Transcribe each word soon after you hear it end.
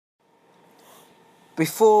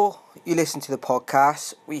Before you listen to the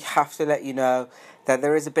podcast, we have to let you know that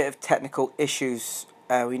there is a bit of technical issues.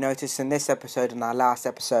 We noticed in this episode and our last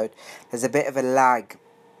episode, there's a bit of a lag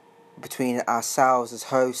between ourselves as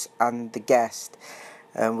hosts and the guest.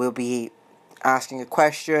 We'll be asking a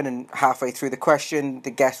question, and halfway through the question,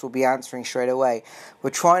 the guest will be answering straight away. We're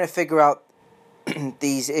trying to figure out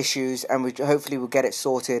these issues, and we hopefully will get it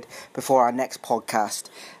sorted before our next podcast.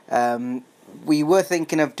 We were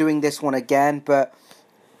thinking of doing this one again, but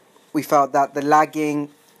we felt that the lagging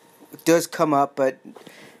does come up, but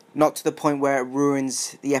not to the point where it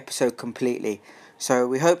ruins the episode completely. So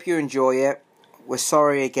we hope you enjoy it. We're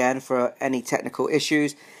sorry again for any technical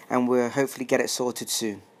issues, and we'll hopefully get it sorted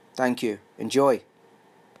soon. Thank you. Enjoy.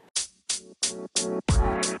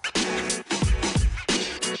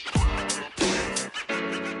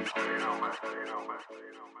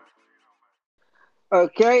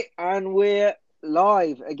 Okay, and we're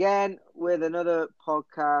live again with another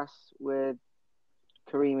podcast with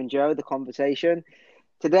Kareem and Joe, The Conversation.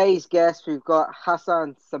 Today's guest, we've got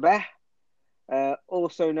Hassan Sabeh,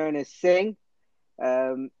 also known as Singh.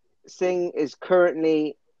 Singh is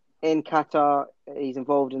currently in Qatar. He's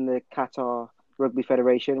involved in the Qatar Rugby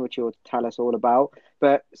Federation, which he'll tell us all about.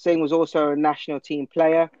 But Singh was also a national team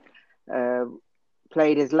player.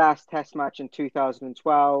 Played his last test match in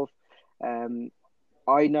 2012.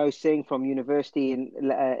 I know Singh from university in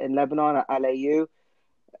Lebanon at LAU.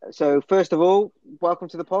 So first of all, welcome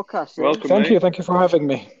to the podcast, Singh. Welcome, Thank you. Thank you for having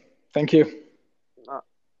me. Thank you.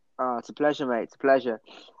 It's a pleasure, mate. It's a pleasure.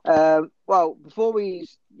 Well, before we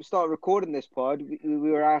start recording this pod,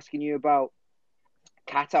 we were asking you about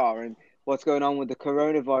Qatar and what's going on with the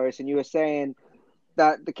coronavirus, and you were saying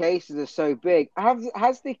that the cases are so big.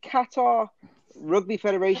 Has the Qatar Rugby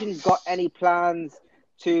Federation got any plans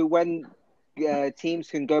to when teams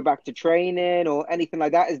can go back to training or anything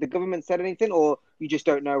like that? Has the government said anything, or you just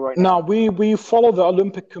don't know right now? No, we follow the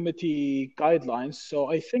Olympic Committee guidelines.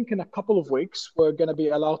 So I think in a couple of weeks, we're going to be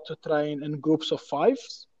allowed to train in groups of 5.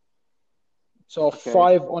 So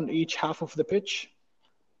 5 on each half of the pitch.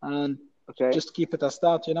 And just keep it as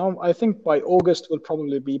that, you know. I think by August, we'll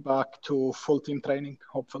probably be back to full team training,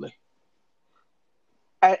 hopefully.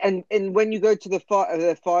 And when you go to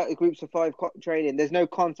the groups of 5 training, there's no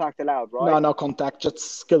contact allowed, right? No contact,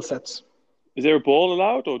 just skill sets. Is there a ball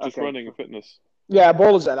allowed or just running and fitness? Yeah,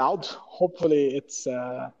 ball is allowed. Hopefully it's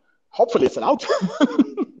allowed.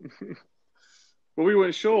 Well, we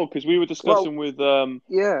weren't sure because we were discussing with one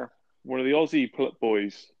of the Aussie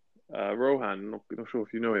boys, Rohan. Not sure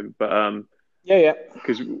if you know him, but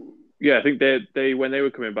because I think they when they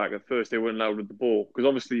were coming back at first, they weren't allowed with the ball because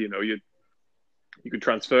obviously you could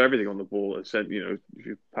transfer everything on the ball and send, if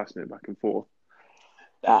you're passing it back and forth.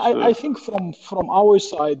 I think from our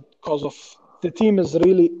side, because of the team is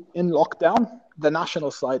really in lockdown, the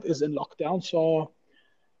national side is in lockdown. So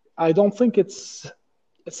I don't think it's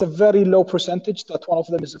a very low percentage that one of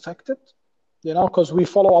them is affected, because we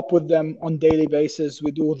follow up with them on daily basis.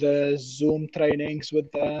 We do the Zoom trainings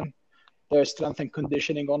with them, their strength and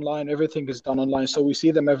conditioning online. Everything is done online. So we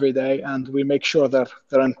see them every day and we make sure that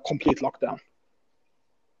they're in complete lockdown.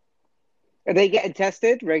 Are they getting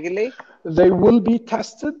tested regularly? They will be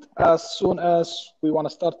tested as soon as we want to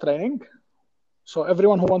start training. So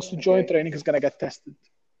everyone who wants to join training is going to get tested.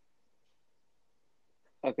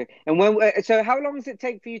 Okay. And so how long does it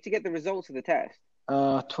take for you to get the results of the test?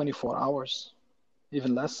 24 hours,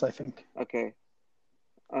 even less, I think. Okay.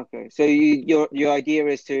 So your idea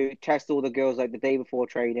is to test all the girls like the day before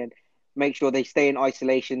training, make sure they stay in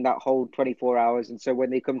isolation that whole 24 hours. And so when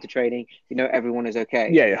they come to training, everyone is okay.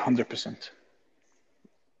 Yeah, 100%.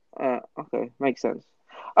 Okay. Makes sense.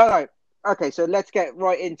 All right. Okay. So let's get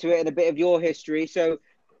right into it and a bit of your history. So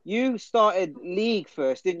you started league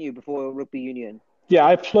first, didn't you, before rugby union? Yeah,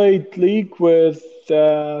 I played league with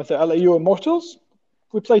the LAU Immortals.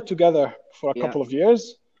 We played together for a couple of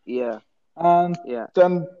years. Yeah. And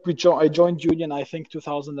then I joined union, I think,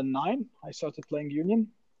 2009. I started playing union.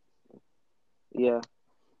 Yeah.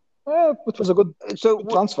 It was a good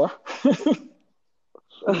transfer.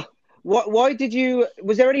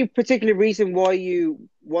 Was there any particular reason why you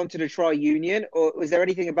wanted to try union, or was there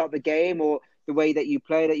anything about the game or the way that you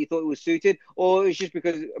play that you thought it was suited, or it was just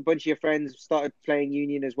because a bunch of your friends started playing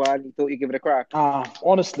union as well and you thought you'd give it a crack?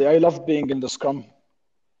 Honestly, I loved being in the scrum.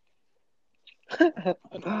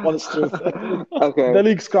 Honest truth. Okay. The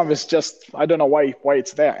league scrum is just, I don't know why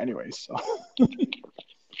it's there anyways. So.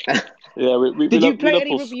 Yeah, Did you play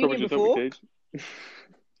any rugby union before?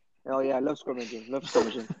 Oh yeah, I love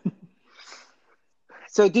scrummaging.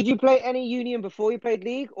 So did you play any union before you played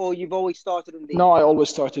league, or you've always started in league? No, I always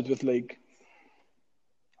started with league.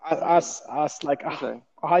 as like a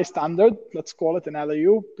high standard, let's call it, in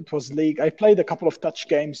LAU. It was league. I played a couple of touch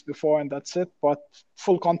games before, and that's it. But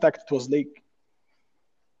full contact, it was league.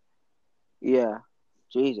 Yeah,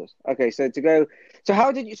 Jesus. Okay, so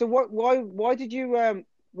how did you? So why did you?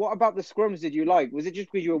 What about the scrums did you like? Was it just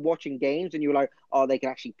because you were watching games and you were like, oh, they can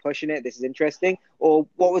actually push in it. This is interesting, or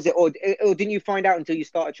what was it? Or didn't you find out until you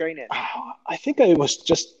started training? I think I was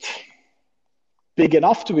just big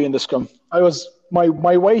enough to be in the scrum. I was my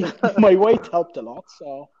weight helped a lot,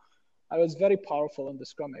 so I was very powerful in the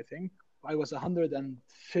scrum. I think I was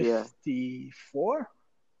 154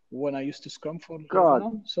 when I used to scrum for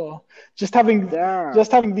Lebanon. So just having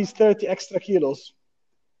these 30 extra kilos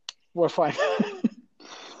were fine.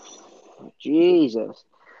 Jesus.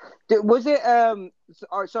 Was it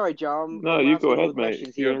sorry, John. No, you go ahead,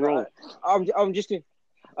 mate. You're on roll. I'm just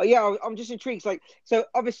I'm just intrigued. Like, so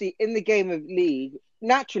obviously in the game of league,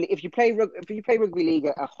 naturally, if you play rugby league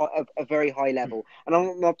at a very high level, and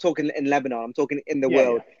I'm not talking in Lebanon, I'm talking in the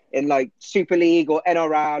world, in like Super League or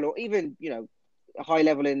NRL or even a high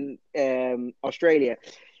level in Australia,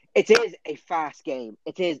 it is a fast game.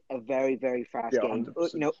 It is a very, very fast game.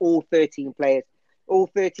 100%. All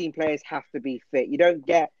 13 players have to be fit. You don't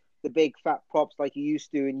get the big fat props like you used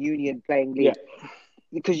to in Union playing league.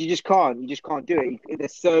 Because you just can't do it.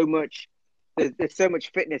 There's so much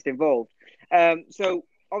fitness involved. So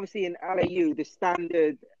obviously in LAU the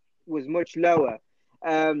standard was much lower.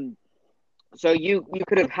 So you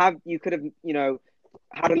could have had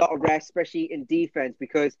a lot of rest, especially in defense,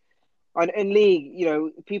 because in league,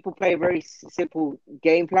 people play a very simple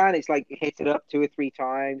game plan. It's like hit it up 2 or 3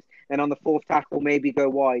 times, then on the 4th tackle maybe go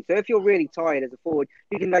wide. So if you're really tired as a forward,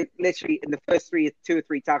 you can like literally in the first 2 or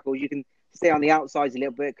 3 tackles you can stay on the outsides a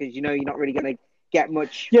little bit because you're not really going to get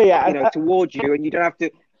much towards you, and you don't have to.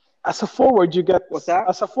 As a forward, you get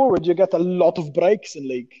As a forward, you get a lot of breaks in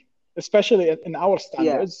league, especially in our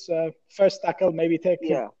standards. First tackle, maybe take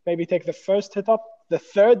the first hit up, the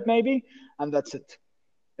third maybe, and that's it.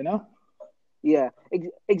 Yeah,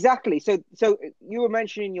 exactly. So you were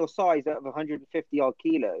mentioning your size of 150 odd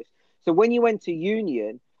kilos. So when you went to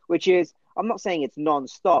Union, which is, I'm not saying it's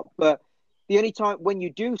non-stop, but the only time when you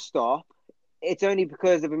do stop, it's only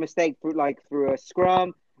because of a mistake through a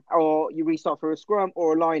scrum, or you restart for a scrum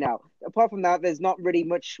or a line out. Apart from that, there's not really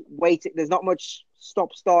much weight. There's not much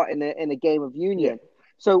stop-start in a game of Union. Yeah.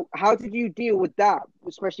 So how did you deal with that,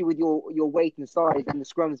 especially with your weight and size and the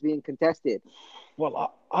scrums being contested?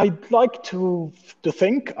 Well, I'd like to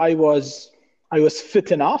think I was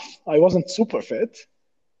fit enough. I wasn't super fit,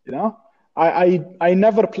 I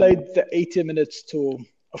never played the 80 minutes to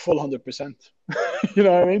a full 100%. You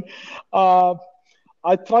know what I mean?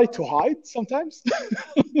 I try to hide sometimes.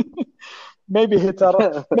 maybe hit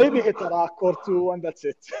a rack or 2, and that's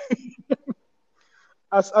it.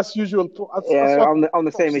 as usual. I'm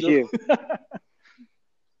the same as you.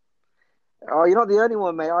 Oh, you're not the only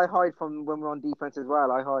one, mate. I hide from when we're on defense as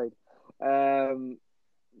well. I hide.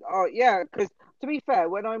 Because to be fair,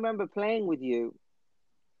 when I remember playing with you,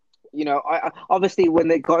 I obviously when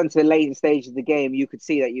they got into the later stage of the game, you could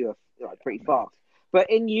see that you were pretty fast. But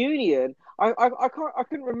in Union, I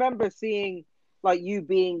couldn't remember seeing like you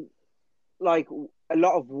being like a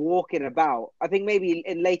lot of walking about. I think maybe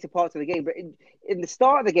in later parts of the game, but in the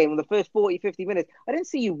start of the game, in the first 40, 50 minutes, I didn't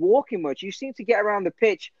see you walking much. You seemed to get around the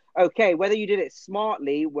pitch okay, whether you did it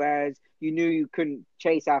smartly, whereas you knew you couldn't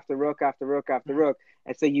chase after rook after rook after rook,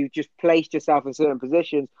 and so you just placed yourself in certain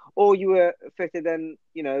positions, or you were fitter than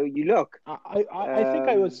you look. I think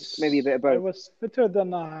I was maybe a bit of both. I was fitter than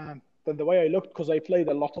the way I looked because I played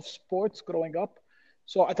a lot of sports growing up.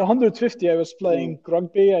 So at 150, I was playing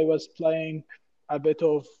rugby. I was playing a bit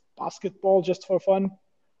of basketball just for fun.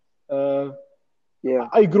 I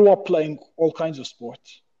grew up playing all kinds of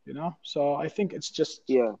sports, So I think it's just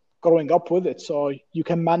growing up with it. So you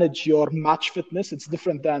can manage your match fitness. It's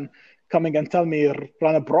different than coming and tell me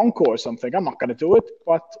run a Bronco or something. I'm not going to do it.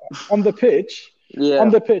 But on the pitch,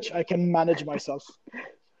 I can manage myself.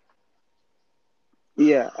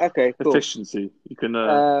 Yeah. Okay. Cool. Efficiency. You can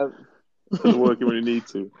work it when you need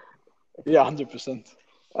to. Yeah, 100%.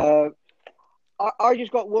 I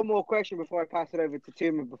just got one more question before I pass it over to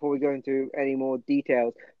Tuma before we go into any more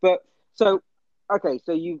details. But so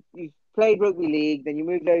you played rugby league, then you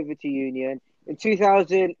moved over to Union in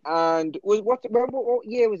 2000. And what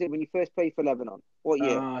year was it when you first played for Lebanon? What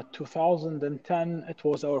year? 2010. It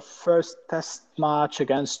was our first test match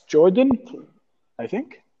against Jordan, I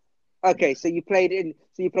think. Okay, so you played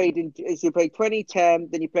 2010,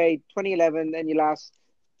 then you played 2011, then your last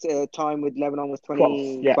time with Lebanon was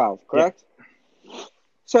 2012, correct? Yeah.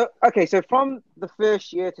 So from the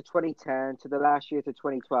first year to 2010 to the last year to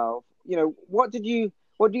 2012, what do you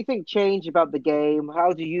think changed about the game?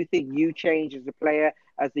 How do you think you changed as a player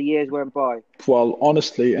as the years went by? Well,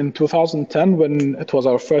 honestly, in 2010, when it was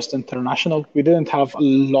our first international, we didn't have a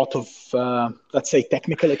lot of, let's say,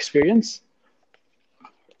 technical experience.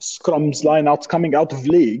 Scrums, lineouts coming out of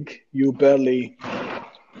league, you barely,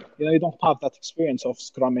 you don't have that experience of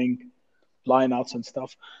scrumming, lineouts and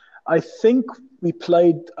stuff. I think we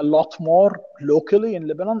played a lot more locally in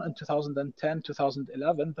Lebanon in 2010,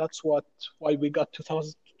 2011. That's why we got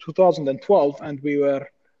 2012, and we were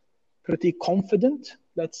pretty confident,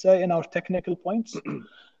 let's say, in our technical points.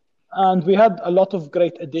 And we had a lot of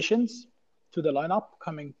great additions to the lineup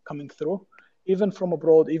coming through. Even from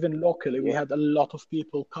abroad, even locally, we had a lot of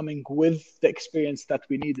people coming with the experience that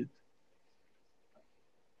we needed.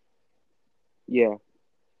 Yeah.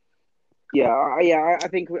 I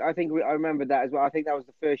think I remember that as well. I think that was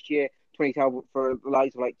the first year 2012 for the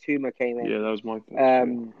likes of like Tuma came in. Yeah, that was my first.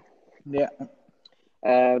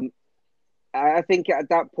 I think at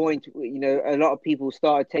that point, a lot of people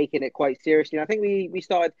started taking it quite seriously. And I think we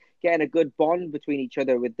started getting a good bond between each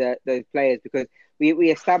other with those players because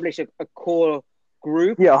we established a core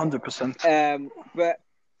group. Yeah, 100%. But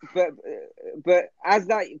as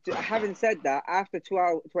that, having said that, after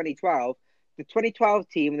 2012. The 2012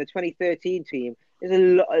 team and the 2013 team,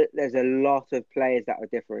 there's a lot of players that are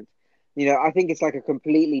different. I think it's like a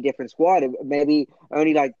completely different squad. Maybe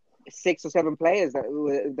only like 6 or 7 players that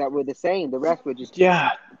were the same. The rest were just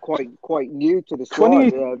quite new to the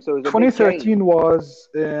squad. So it was 2013 was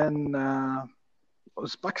in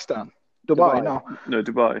Uzbekistan. Dubai. No,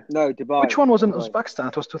 Dubai. No, Dubai. Which one was in Uzbekistan?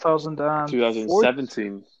 It was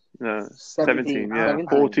 2017. No, 17. Yeah, 17.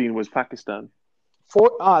 14 was Pakistan.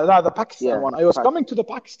 The Pakistan one. I was coming to the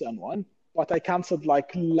Pakistan one, but I cancelled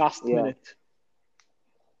like last minute.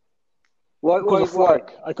 Because of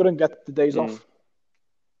work. I couldn't get the days off.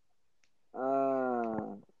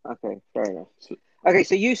 Okay, fair enough. Okay,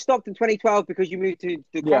 so you stopped in 2012 because you moved to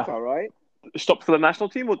Qatar, right? Stopped for the national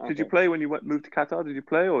team, or did you play when you moved to Qatar? Did you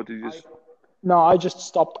play, or did you just? No, I just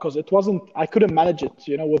stopped because it wasn't. I couldn't manage it.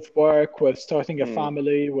 With work, with starting a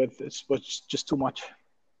family, it was just too much.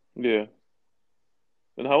 Yeah.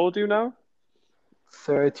 And how old are you now?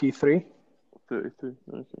 33. 33.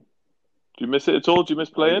 Okay. Do you miss it at all? Do you miss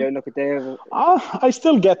playing? Don't look a day over. I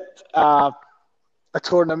still get a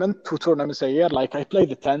tournament, 2 tournaments a year. Like I play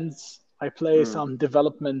the 10s. I play some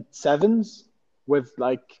development 7s with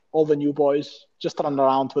like all the new boys. Just run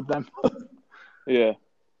around with them. Yeah.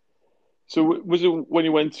 So was it when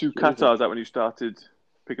you went to Qatar? Is that when you started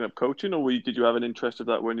picking up coaching, or did you have an interest of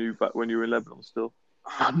that when you were in Lebanon still?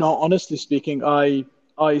 No, honestly speaking,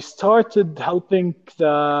 I started helping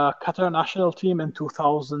the Qatar national team in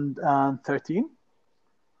 2013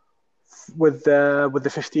 with the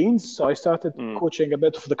 15s. So I started coaching a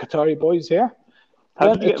bit of the Qatari boys here.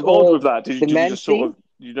 How did you get involved with that? Did you just sort of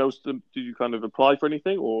did you kind of apply for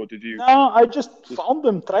anything, or did you? No, I just found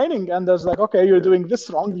them training, and I was like, okay, you're doing this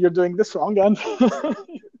wrong, and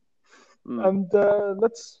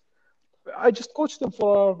I just coached them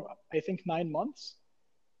for I think 9 months.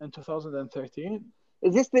 In 2013.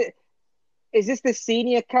 Is this the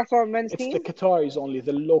senior Qatar men's team? It's the Qataris only,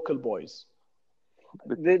 the local boys.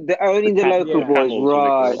 The local boys, camels,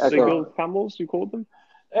 right? Okay. Called camels, you called them?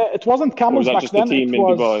 It wasn't camels back just then. The team in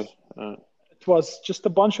Dubai? It was just a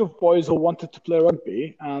bunch of boys who wanted to play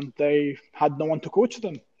rugby, and they had no one to coach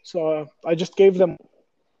them. So I just gave them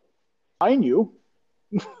I knew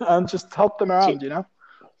and just helped them around,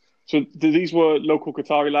 So these were local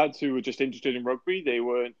Qatari lads who were just interested in rugby. They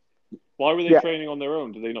weren't. Why were they training on their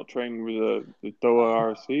own? Did they not train with the Doha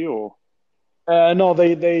RSC or? No,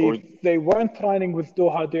 they weren't training with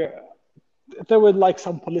Doha. There were like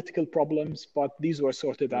some political problems, but these were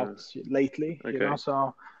sorted out lately. Okay.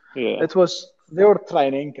 So they were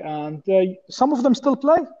training, and some of them still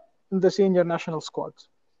play in the senior national squad.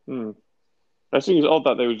 I think it's odd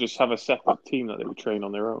that they would just have a separate team that they would train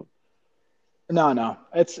on their own. No,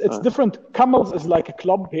 it's different. Camels is like a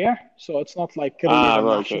club here, so it's not like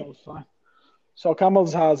national. Okay. So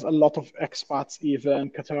Camels has a lot of expats,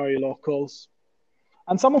 even Qatari locals,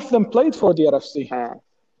 and some of them played for the RFC.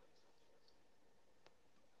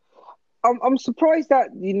 I'm surprised that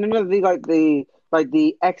none of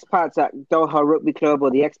the expats at Doha Rugby Club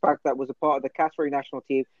or the expat that was a part of the Qatari national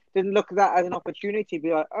team didn't look at that as an opportunity to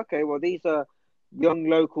be like, okay, well, these are young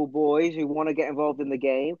local boys who want to get involved in the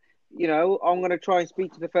game. I'm going to try and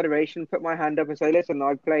speak to the federation, put my hand up and say, listen,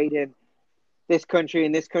 I've played in this country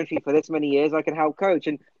for this many years. I can help coach.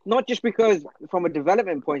 And not just because from a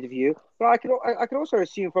development point of view, but I could also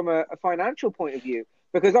assume from a financial point of view.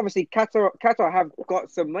 because obviously Qatar have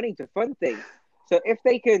got some money to fund things. So if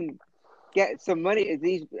they can get some money,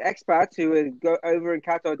 these expats who go over in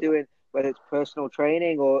Qatar doing whether it's personal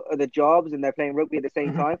training or other jobs, and they're playing rugby at the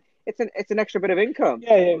same time, it's an extra bit of income.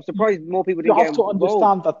 Yeah. I'm surprised more people didn't get involved. You have to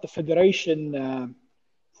understand that the federation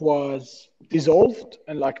was dissolved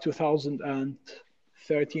in like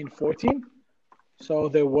 2013, 14. So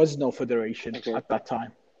there was no federation at that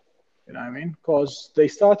time. You know what I mean? Because they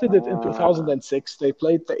started it in 2006. They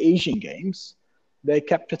played the Asian Games. They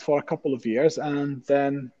kept it for a couple of years, and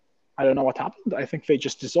then I don't know what happened. I think they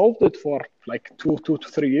just dissolved it for like 2 to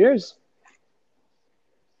 3 years.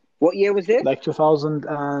 What year was it? Like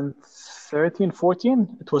 2013,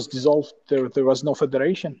 14. It was dissolved. There was no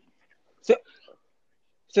federation. So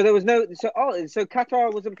there was no. So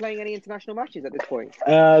Qatar wasn't playing any international matches at this point.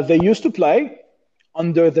 They used to play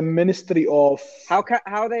under the Ministry of. How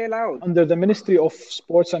are they allowed? Under the Ministry of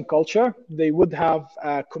Sports and Culture, they would have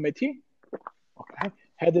a committee,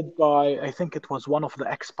 headed by, I think it was one of the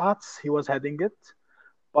expats. He was heading it,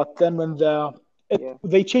 but then when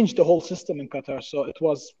they changed the whole system in Qatar, so it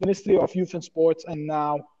was Ministry of Youth and Sports, and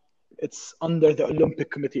now it's under the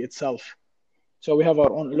Olympic Committee itself. So we have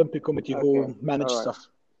our own Olympic Committee who manage stuff.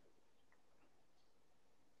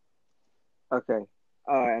 Okay,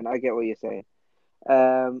 all right, and I get what you're saying.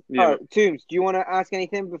 All right, Toombs, do you want to ask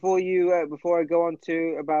anything before I go on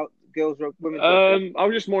to about girls women's rugby? I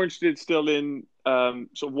was just more interested still in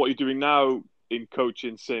sort of what you're doing now in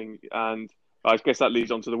coaching Sing, and I guess that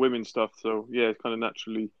leads on to the women's stuff. So yeah, it kind of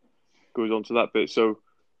naturally goes on to that bit. So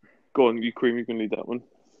go on, Cream, you can lead that one.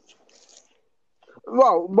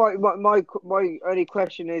 Well, my only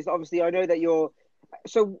question is, obviously I know that you're.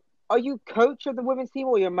 So are you coach of the women's team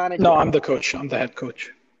or you're manager? No, I'm the coach. I'm the head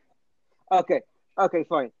coach. Okay,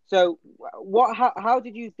 fine. So, how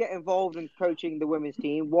did you get involved in coaching the women's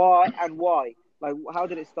team? Why? Like, how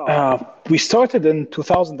did it start? We started in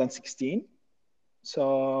 2016.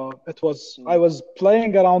 So I was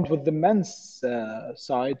playing around with the men's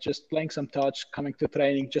side, just playing some touch, coming to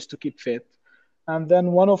training just to keep fit. And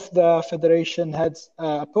then one of the federation heads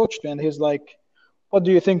approached me and he's like, "What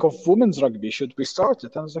do you think of women's rugby? Should we start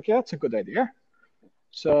it?" And I was like, "Yeah, it's a good idea."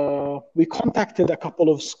 So we contacted a couple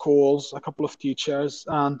of schools, a couple of teachers,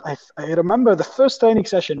 and I remember the first training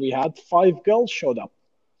session we had, 5 girls showed up.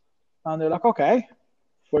 And they're like, "Okay,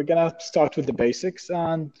 we're going to start with the basics."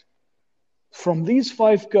 And from these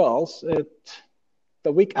 5 girls,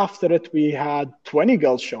 the week after it, we had 20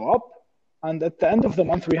 girls show up. And at the end of the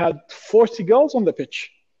month, we had 40 girls on the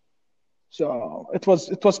pitch. So it was.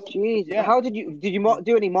 Jeez, yeah. How did you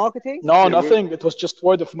do any marketing? No, nothing. It was just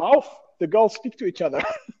word of mouth. The girls speak to each other.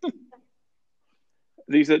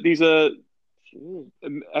 These are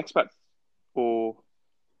expats, or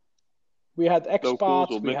we had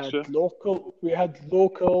expats, we had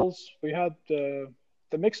locals, we had the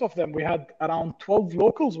mix of them. We had around 12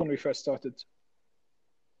 locals when we first started.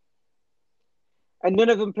 And none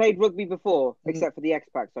of them played rugby before, except for the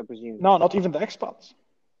expats, I presume. No, not even the expats.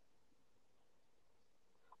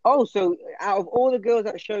 Oh, so out of all the girls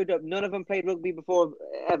that showed up, none of them played rugby before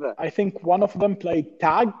ever? I think one of them played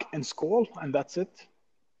tag in school, and that's it.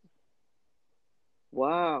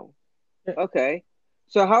 Wow. Yeah. Okay.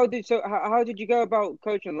 So how did you go about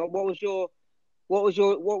coaching? What was your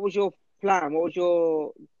plan? What was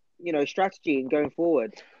your strategy in going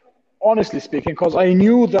forward? Honestly speaking, because I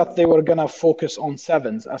knew that they were gonna focus on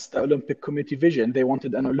sevens as the Olympic Committee vision. They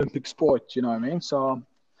wanted an Olympic sport, you know what I mean? So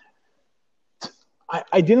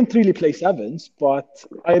I didn't really play sevens, but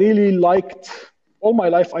I really liked, all my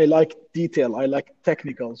life I liked detail, I liked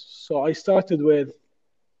technicals. So I started with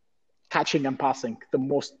catching and passing, the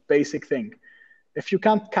most basic thing. If you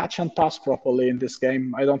can't catch and pass properly in this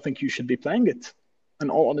game, I don't think you should be playing it, in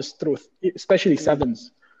all honest truth, especially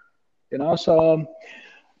sevens. So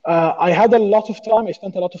I had a lot of time, I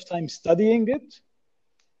spent a lot of time studying it.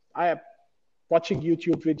 Watching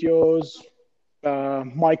YouTube videos,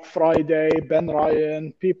 Mike Friday, Ben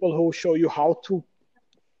Ryan, people who show you how to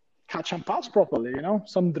catch and pass properly,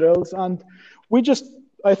 some drills. And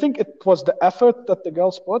I think it was the effort that the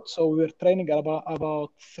girls put. So we were training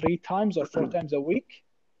about 3 times or 4 times a week.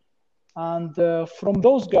 And from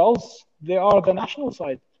those girls, they are the national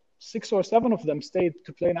side. 6 or 7 of them stayed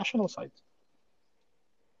to play national side.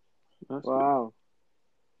 Wow.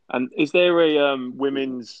 And is there a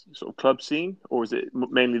women's sort of club scene, or is it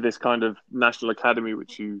mainly this kind of national academy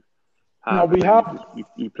which you have? No, we have.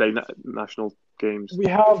 You play national games. We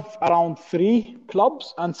have around 3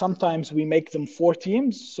 clubs, and sometimes we make them 4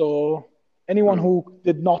 teams. So anyone who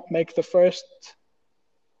did not make the first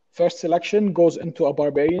selection goes into a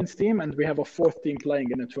Barbarians team, and we have a 4th team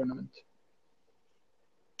playing in a tournament.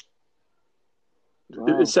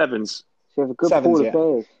 Wow. It's sevens. So you have a good pool of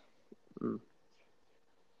players. Mm.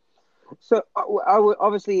 So I would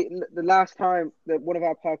obviously the last time that one of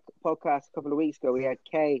our podcasts a couple of weeks ago we had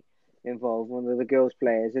Kay involved, one of the girls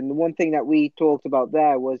players, and the one thing that we talked about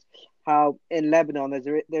there was how in Lebanon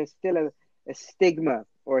there's still a stigma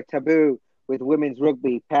or a taboo with women's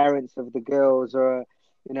rugby. Parents of the girls are,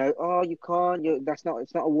 oh, you can't, it's not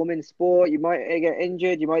a women's sport. You might get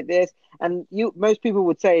injured. You might this, and most people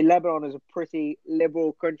would say Lebanon is a pretty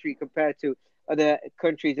liberal country compared to other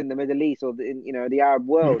countries in the Middle East or the Arab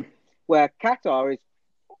world. Where Qatar is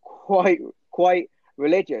quite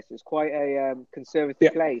religious, it's quite a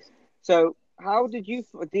conservative place. So, how did you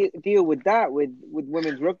deal with that with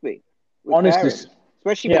women's rugby?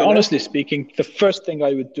 Honestly speaking, the first thing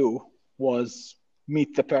I would do was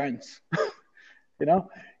meet the parents.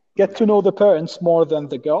 Get to know the parents more than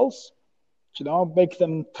the girls. Make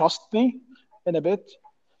them trust me in a bit.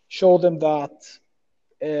 Show them that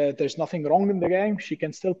there's nothing wrong in the game. She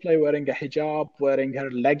can still play wearing a hijab, wearing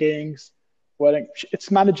her leggings,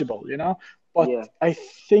 it's manageable, But I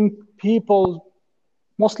think people,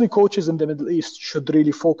 mostly coaches in the Middle East, should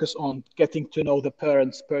really focus on getting to know the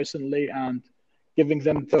parents personally and giving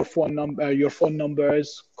them their your phone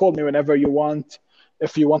numbers. Call me whenever you want.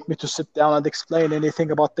 If you want me to sit down and explain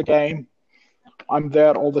anything about the game, I'm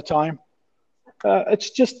there all the time.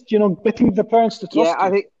 It's just, getting the parents to trust you.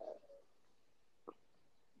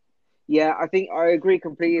 I think I agree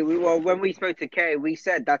completely. When we spoke to Kay, we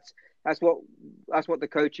said that's what the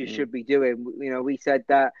coaches should be doing. We said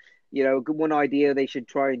that one idea they should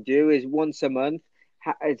try and do is once a month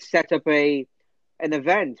set up an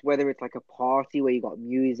event, whether it's like a party where you got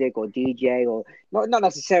music or DJ or not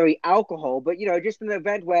necessarily alcohol, but just an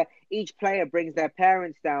event where each player brings their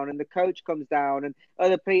parents down and the coach comes down and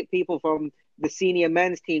other people from the senior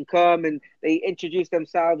men's team come and they introduce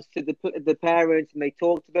themselves to the parents and they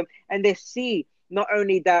talk to them and they see not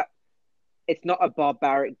only that it's not a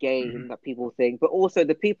barbaric game that people think, but also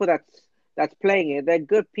the people that's playing it, they're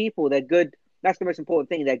good people. They're good. That's the most important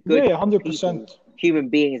thing. They're good. 100%. Human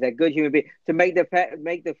beings. They're good human beings. To make them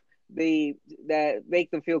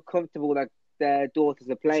feel comfortable that their daughters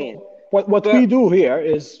are playing. So what we do here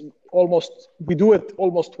is we do it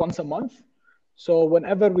almost once a month. So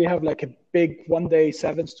whenever we have like a big one-day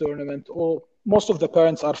sevens tournament, most of the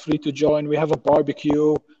parents are free to join. We have a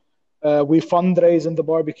barbecue. We fundraise in the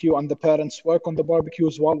barbecue, and the parents work on the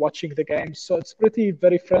barbecues while watching the games. So it's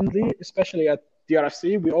very friendly, especially at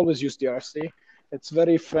DRFC. We always use DRFC. It's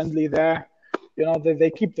very friendly there. They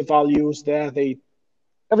keep the values there.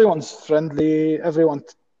 Everyone's friendly. Everyone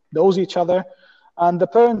knows each other, and the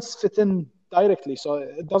parents fit in directly. So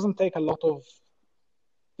it doesn't take a lot of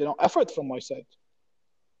effort from my side.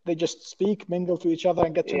 They just speak, mingle to each other,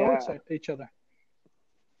 and get to know each other.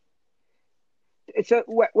 So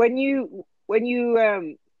when you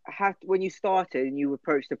started and you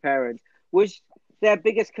approached the parents, was their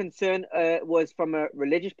biggest concern was from a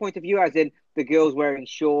religious point of view, as in the girls wearing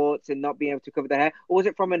shorts and not being able to cover their hair, or was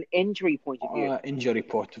it from an injury point of view? Injury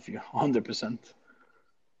point of view, 100%.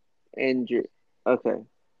 Injury. Okay.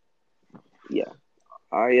 Yeah.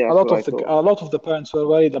 A lot of the parents were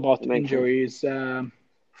worried about injuries.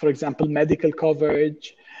 For example, medical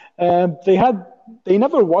coverage. They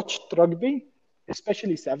never watched rugby,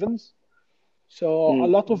 especially sevens. So a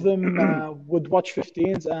lot of them would watch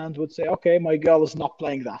 15s and would say, "Okay, my girl is not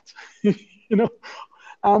playing that,"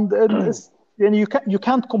 And you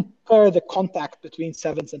can't compare the contact between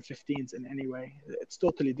sevens and 15s in any way. It's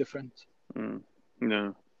totally different.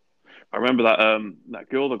 No, I remember that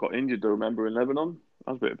girl that got injured. I remember in Lebanon.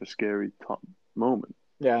 That was a bit of a scary moment.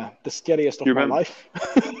 Yeah, the scariest of my life.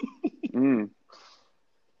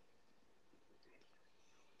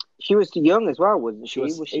 She was young as well, wasn't she? She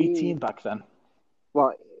was 18 back then.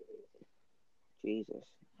 What? Jesus.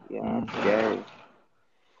 Yeah, scary.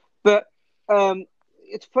 But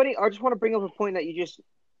it's funny. I just want to bring up a point that you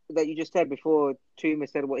just said before Tuma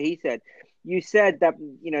said what he said. You said that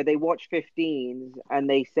they watch 15s and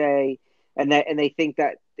they say and they think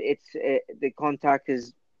that it's the contact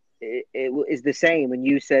is the same, and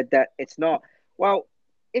you said that it's not. Well,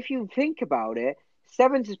 if you think about it,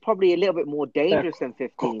 sevens is probably a little bit more dangerous than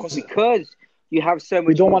 15s because you have so much.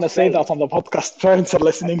 We don't want to say that on the podcast. Parents are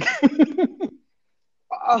listening.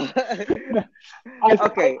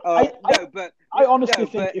 Okay. I honestly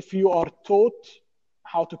think if you are taught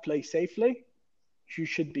how to play safely, you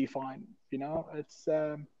should be fine. It's.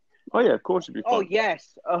 Oh yeah, of course you'd be fine. Oh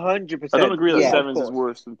yes, 100%. I don't agree that sevens is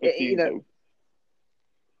worse than 15.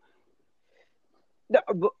 No,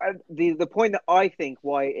 but the point that I think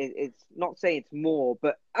why it's not saying it's more,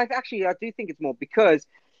 but I do think it's more because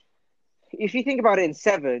if you think about it in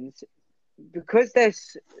sevens, because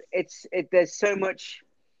there's so much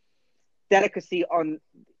delicacy on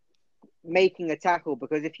making a tackle,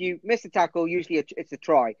 because if you miss a tackle, usually it's a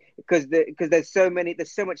try, because there's so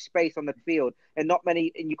much space on the field, and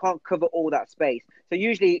you can't cover all that space. So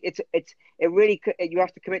usually you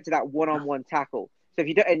have to commit to that one-on-one tackle. So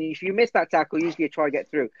if you miss that tackle, usually a try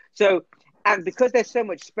get through. So, and because there's so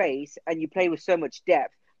much space and you play with so much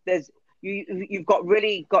depth, you've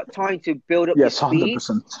got time to build up your speed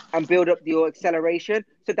 100%. and build up your acceleration.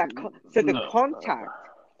 So the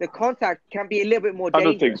contact can be a little bit more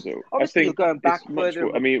dangerous. I don't think so. Obviously, you're going back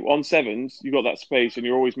further. I mean, on sevens, you've got that space and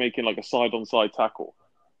you're always making like a side-on-side tackle,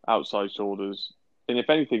 outside shoulders. And if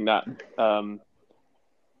anything, that kind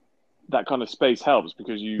of space helps,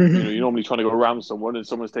 because you're normally trying to go around someone and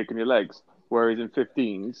someone's taking your legs. Whereas in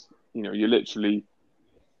 15s, you're literally,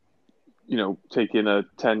 taking a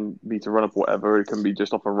 10-meter run-up or whatever. It can be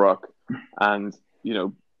just off a ruck. And,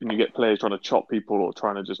 when you get players trying to chop people or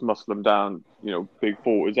trying to just muscle them down, big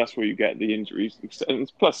forwards, that's where you get the injuries.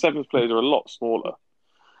 And plus, sevens players are a lot smaller,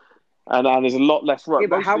 and there's a lot less rucks. Yeah,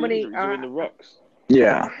 but how many are in the rucks?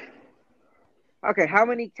 Yeah. Okay, how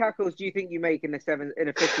many tackles do you think you make in a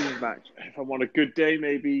 15s match? If I'm on a good day,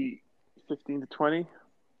 maybe 15 to 20.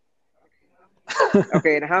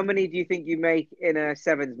 Okay, and how many do you think you make in a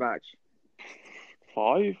sevens match?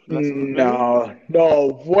 5? No,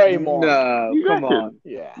 way more. No, come on.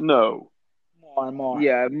 Yeah. No. More.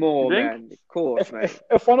 Yeah, more, man. Of course, mate.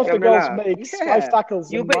 If one of the girls makes 5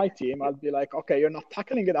 tackles in my team, I'll be like, okay, you're not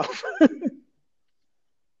tackling enough.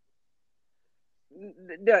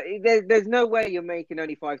 No, there's no way you're making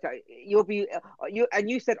only 5 tackles. And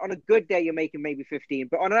you said on a good day you're making maybe 15,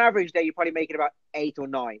 but on an average day you're probably making about 8 or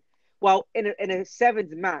 9. Well, in a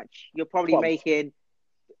sevens match, you're probably 12. making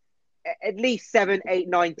at least 7, 8,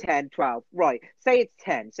 9, 10, 12. Right. Say it's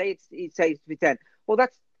 10. Say it's 10. Well,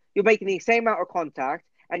 you're making the same amount of contact,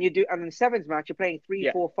 and in the sevens match, you're playing 3,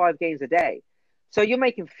 4, 5 games a day. So you're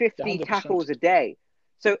making 50 100%. tackles a day.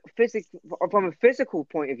 So from a physical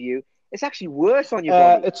point of view, it's actually worse on your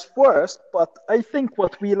body. It's worse, but I think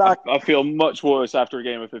what we lack... I feel much worse after a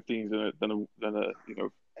game of 15s than a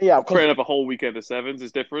training up a whole weekend of sevens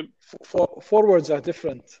is different. Forwards are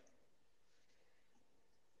different.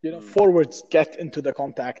 Forwards get into the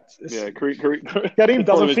contact. Kareem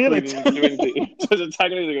doesn't feel it. Doesn't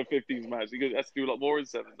tackle anything in 15s match. He has to do a lot more in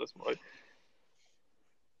sevens. That's why.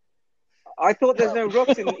 I thought there's no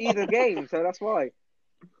rucks in either game, so that's why.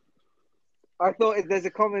 I thought there's a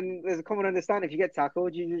common understanding. If you get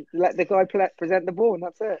tackled, you let the guy present the ball, and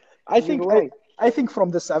that's it. I think from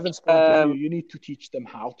the sevens point of view, you need to teach them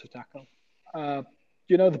how to tackle.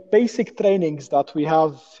 The basic trainings that we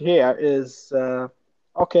have here is.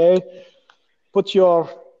 Okay, put your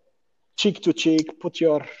cheek to cheek, put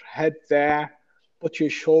your head there, put your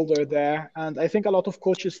shoulder there. And I think a lot of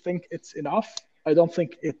coaches think it's enough. I don't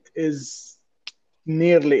think it is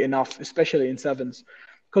nearly enough, especially in sevens,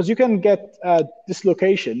 because you can get a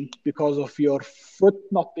dislocation because of your foot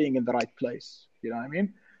not being in the right place. You know what I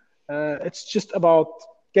mean? It's just about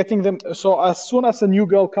getting them. So as soon as a new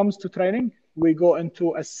girl comes to training, we go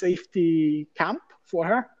into a safety camp for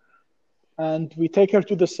her. And we take her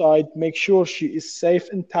to the side, make sure she is safe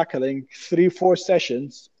in tackling 3-4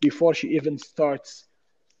 sessions before she even starts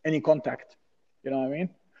any contact. You know what I mean?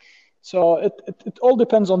 So it all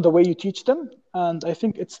depends on the way you teach them. And I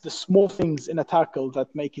think it's the small things in a tackle that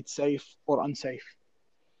make it safe or unsafe.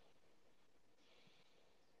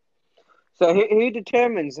 So who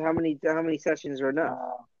determines how many sessions are enough?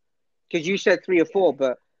 Because you said 3 or 4,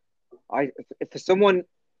 but if someone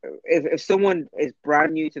is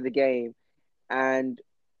brand new to the game, and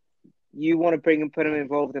you want to put them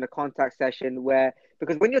involved in a contact session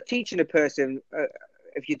because when you're teaching a person,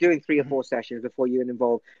 if you're doing 3 or 4 sessions before you're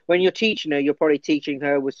involved, when you're teaching her, you're probably teaching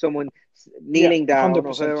her with someone kneeling down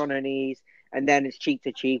 100%. Or her on her knees, and then it's cheek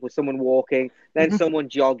to cheek with someone walking, then someone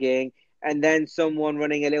jogging, and then someone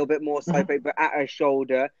running a little bit more side but at her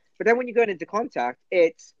shoulder. But then when you're going into contact,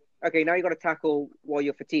 it's, okay, now you got to tackle while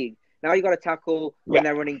you're fatigued. Now you got to tackle when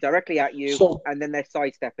they're running directly at you, and then they're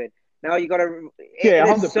sidestepping. Now you got to.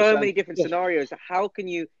 There's so many different scenarios. How can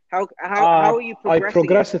you? How are you progressing? I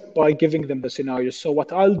progress it by giving them the scenarios. So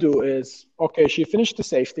what I'll do is, okay, she finished the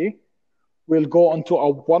safety. We'll go onto a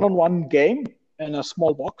one-on-one game in a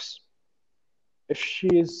small box. If she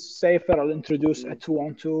is safer, I'll introduce a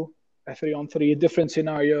 2-on-2, a 3-on-3, different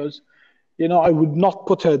scenarios. I would not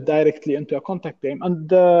put her directly into a contact game,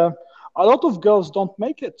 and a lot of girls don't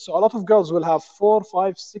make it. So a lot of girls will have 4,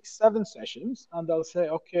 5, 6, 7 sessions, and they'll say,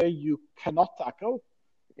 okay, you cannot tackle.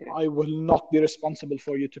 I will not be responsible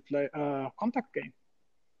for you to play a contact game.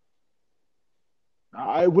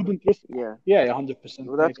 I wouldn't risk. Yeah, 100%.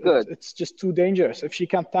 Well, that's good. It's just too dangerous. If she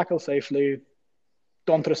can't tackle safely,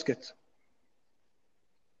 don't risk it.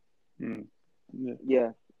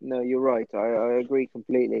 Yeah, no, you're right. I agree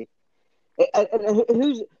completely. And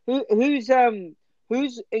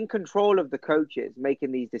who's in control of the coaches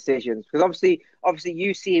making these decisions? Because obviously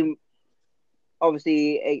you seem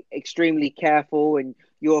extremely careful, and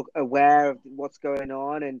you're aware of what's going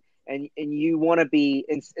on, and you want to be,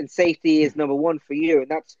 and safety is number one for you, and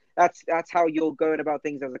that's how you're going about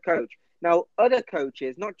things as a coach. Now, other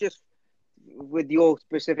coaches, not just with your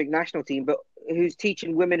specific national team, but who's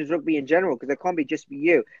teaching women's rugby in general, because it can't be just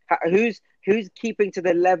you. Who's keeping to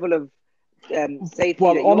the level of safety?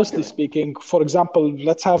 Well, honestly speaking, for example,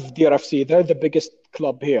 let's have DRFC. They're the biggest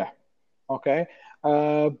club here. Okay,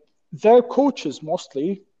 their coaches,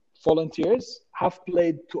 mostly volunteers, have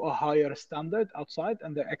played to a higher standard outside,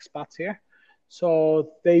 and they're expats here,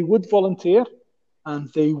 so they would volunteer, and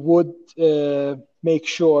they would make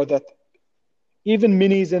sure that even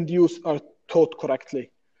minis and youth are taught correctly.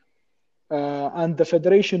 And the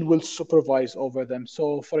federation will supervise over them.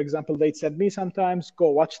 So, for example, they'd send me sometimes,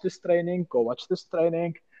 go watch this training.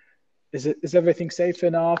 Is everything safe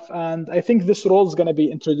enough? And I think this role is going to be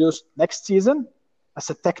introduced next season as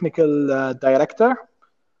a technical director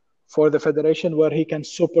for the federation, where he can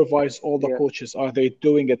supervise all the coaches. Are they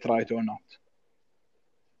doing it right or not?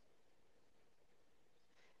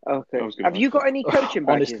 Okay. Have you got any coaching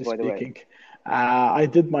badges, honestly by the speaking, way? I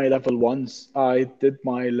did my level 1s. I did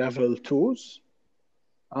my level 2s.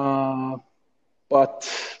 But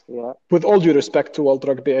with all due respect to World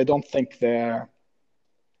Rugby, I don't think they're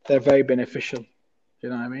very beneficial. You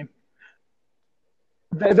know what I mean?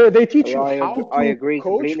 They teach you how to coach,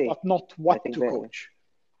 completely. But not what to coach.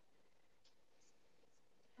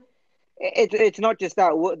 It's not just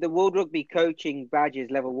that. The World Rugby coaching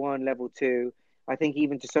badges, level 1, level 2, I think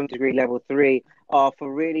even to some degree level 3, are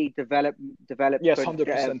for really developed yes,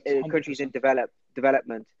 100%. Countries in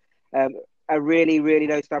development. A really, really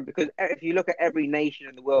low standard, because if you look at every nation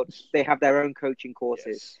in the world, they have their own coaching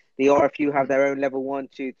courses. The RFU have their own level 1,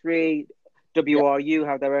 2, 3. WRU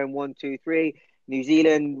have their own 1, 2, 3. New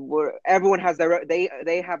Zealand, everyone has their own,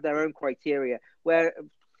 they have their own criteria, where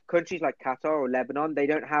countries like Qatar or Lebanon, they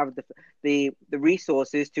don't have the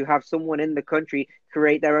resources to have someone in the country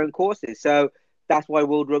create their own courses. So that's why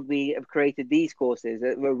World Rugby have created these courses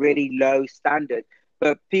that were really low standard.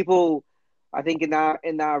 But people, I think in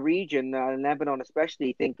our region, in Lebanon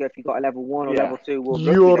especially, think if you got a level 1 or level 2 World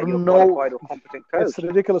Rugby, that you're qualified or competent coach. It's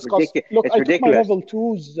ridiculous. Look, I took my level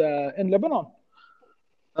 2s in Lebanon.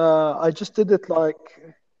 I just did it like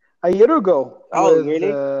a year ago.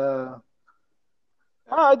 Really?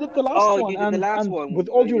 I did the last one. You did the last one. With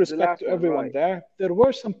all due respect to everyone there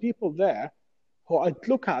were some people there who I'd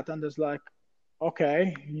look at and it's like,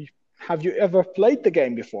 okay, have you ever played the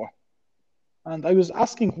game before? And I was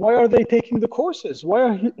asking, why are they taking the courses?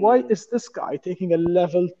 Why is this guy taking a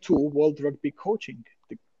level 2 World Rugby coaching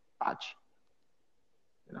badge?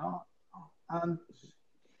 You know, and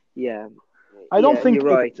I don't think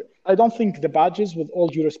I don't think the badges, with all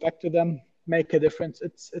due respect to them, make a difference.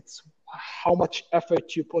 It's how much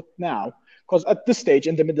effort you put now, because at this stage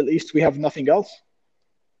in the Middle East we have nothing else.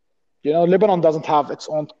 You know, Lebanon doesn't have its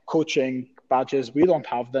own coaching badges. We don't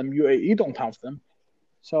have them. UAE don't have them.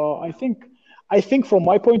 So I think from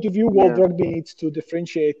my point of view, World Rugby needs to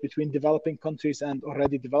differentiate between developing countries and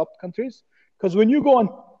already developed countries. Because when you go and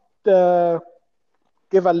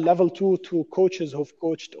give a level 2 to coaches who've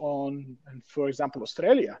coached on, for example,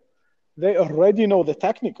 Australia, they already know the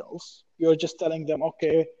technicals. You're just telling them,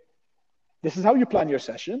 okay, this is how you plan your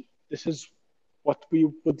session. This is what we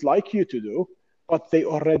would like you to do. But they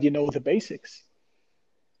already know the basics.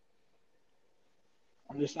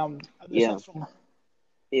 Understand?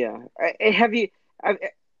 Yeah.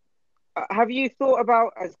 Have you thought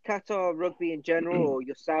about, as Qatar Rugby in general, or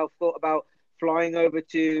yourself, thought about flying over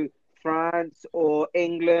to France or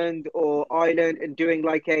England or Ireland and doing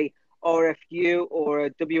like a RFU or a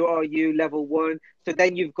WRU level 1? So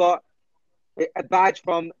then you've got a badge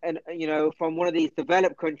from one of these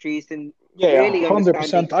developed countries, and really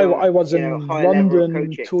 100%. I was in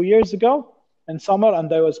London 2 years ago in summer,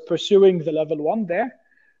 and I was pursuing the level 1 there.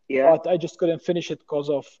 But I just couldn't finish it because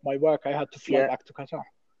of my work. I had to fly back to Qatar.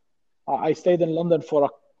 I stayed in London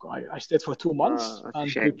I stayed for 2 months,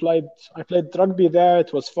 and I played rugby there.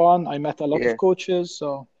 It was fun. I met a lot of coaches.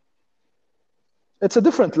 So it's a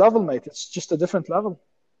different level, mate. It's just a different level.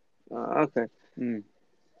 Okay.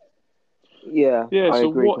 Yeah. So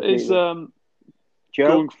what completely. Is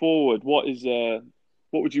going forward? What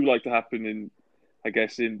would you like to happen in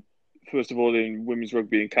first of all in women's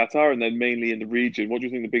rugby in Qatar, and then mainly in the region? What do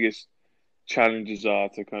you think the biggest challenges are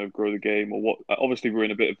to kind of grow the game? Or what? Obviously, we're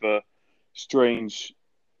in a bit of a strange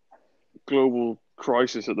global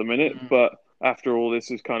crisis at the minute, but after all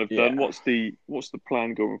this is kind of done, what's the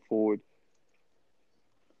plan going forward?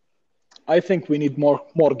 I think we need more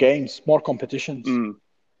games, more competitions.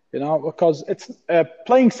 Because it's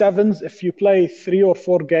playing sevens. If you play 3 or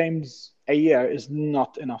 4 games a year, is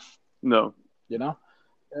not enough. No.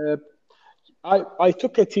 I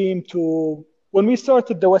took a team to when we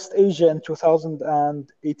started the West Asia in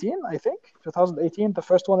 2018. I think 2018, the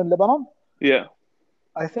first one in Lebanon. Yeah.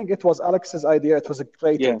 I think it was Alex's idea. It was a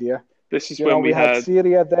great idea. This is when we had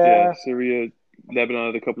Syria there. Yeah, Syria, Lebanon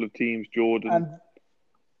had a couple of teams, Jordan. And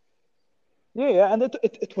and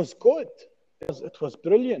it was good. It was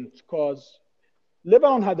brilliant because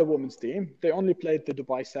Lebanon had a women's team. They only played the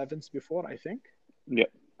Dubai Sevens before, I think. Yeah.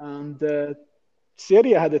 And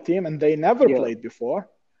Syria had a team, and they never played before.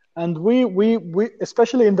 And we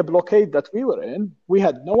especially in the blockade that we were in, we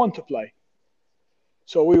had no one to play.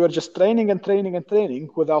 So we were just training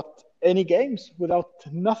without any games, without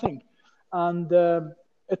nothing. And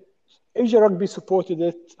Asia Rugby supported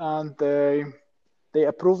it, and they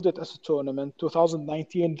approved it as a tournament.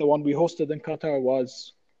 2019, the one we hosted in Qatar,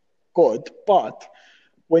 was good. But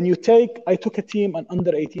when I took a team, an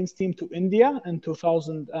under-18s team, to India in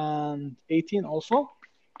 2018 also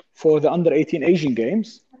for the under-18 Asian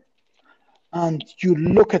Games. And you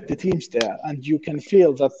look at the teams there, and you can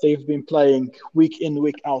feel that they've been playing week in,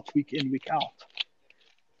 week out.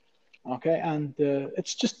 Okay, and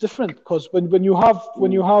it's just different because when you have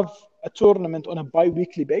a tournament on a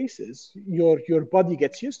bi-weekly basis, your body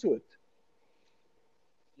gets used to it.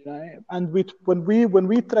 And when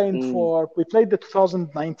we trained we played the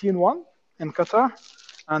 2019 one in Qatar,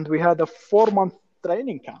 and we had a 4-month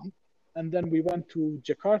training camp, and then we went to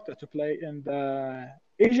Jakarta to play in the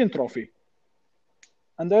Asian Trophy.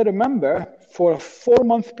 And I remember for a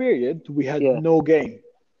 4-month period, we had no game.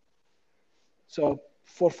 So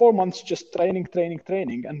for 4 months, just training,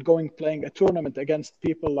 and playing a tournament against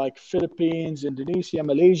people like Philippines, Indonesia,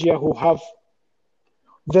 Malaysia,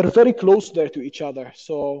 they're very close there to each other.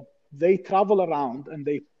 So they travel around and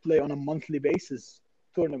they play on a monthly basis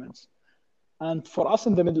tournaments. And for us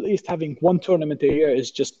in the Middle East, having one tournament a year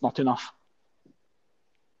is just not enough.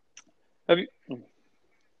 Have you?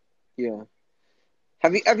 Yeah.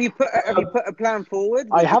 Have you put a plan forward?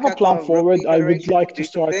 I have a plan forward. I would like to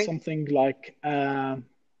start something like,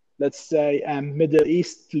 let's say, a Middle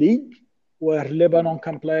East league where Lebanon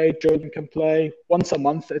can play, Jordan can play once a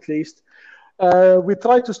month at least. We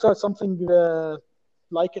try to start something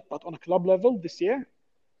like it, but on a club level this year,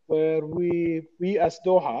 where we as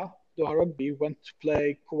Doha Rugby went to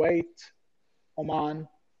play Kuwait, Oman.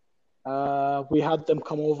 We had them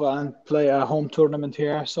come over and play a home tournament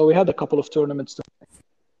here. So we had a couple of tournaments to play.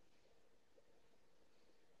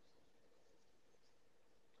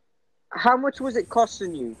 How much was it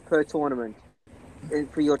costing you per tournament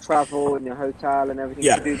for your travel and your hotel and everything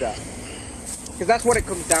to do that? Because that's what it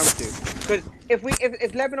comes down to. Because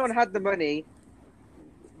if Lebanon had the money,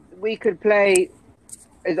 we could play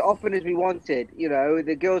as often as we wanted.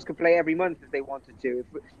 The girls could play every month if they wanted to,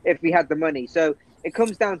 if we had the money. So it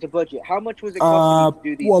comes down to budget. How much was it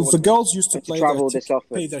costing you to do these? Well, the girls used to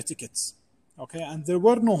pay their tickets. Okay, and there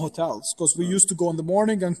were no hotels because we used to go in the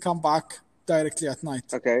morning and come back directly at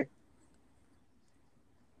night. Okay.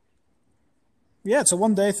 Yeah, it's a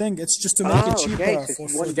one-day thing. It's just to make it cheaper so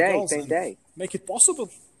for the girls, same day. Make it possible.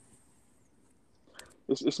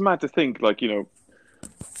 It's mad to think, we're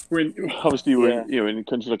in a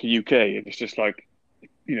country like the UK, and it's just like,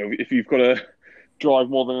 if you've got to drive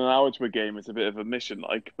more than an hour to a game, it's a bit of a mission,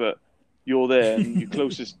 but you're there, and your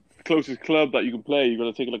closest club that you can play, you've got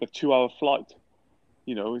to take a 2-hour flight.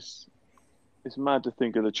 It's mad to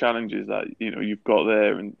think of the challenges that you've got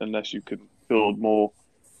there, and unless you can build more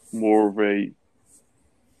of a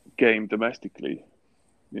game domestically,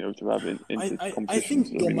 to have competitions. I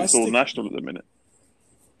think it's all national at the minute.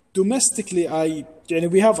 Domestically, I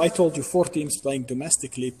told you 4 teams playing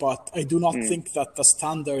domestically, but I do not think that the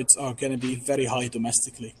standards are going to be very high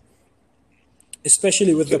domestically,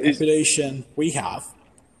 especially with the population we have.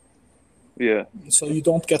 Yeah. So you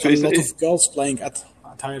don't get a lot of girls playing at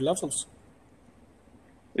higher levels.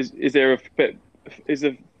 Is there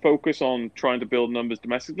a focus on trying to build numbers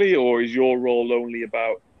domestically, or is your role only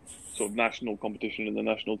about sort of national competition in the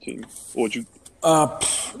national team? Or do you...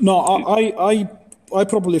 No, I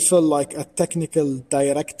probably feel like a technical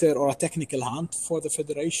director or a technical hand for the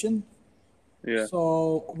federation. Yeah.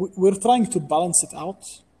 So we're trying to balance it out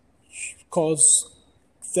because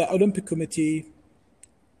the Olympic Committee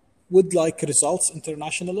would like results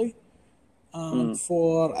internationally.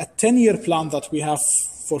 For a 10-year plan that we have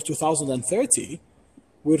for 2030,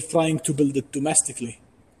 we're trying to build it domestically.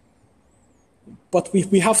 But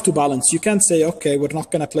we have to balance. You can't say, okay, we're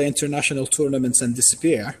not going to play international tournaments and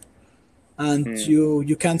disappear. And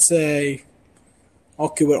you can't say,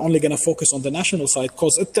 okay, we're only going to focus on the national side,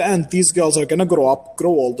 because at the end, these girls are going to grow up,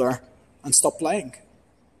 grow older, and stop playing.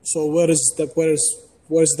 So where is the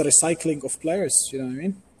recycling of players? You know what I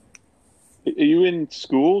mean? Are you in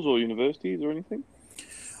schools or universities or anything?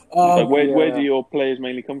 Where do your players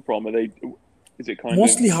mainly come from? Are they? Is it kind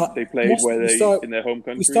mostly of they play in their home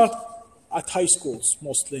country? We start at high schools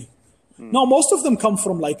mostly. No, most of them come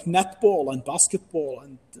from like netball and basketball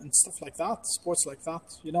and stuff like that, sports like that.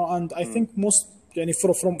 You know, and I think most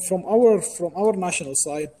from our national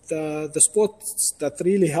side, the sports that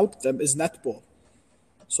really helped them is netball.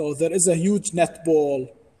 So there is a huge netball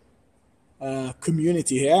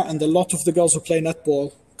community here, and a lot of the girls who play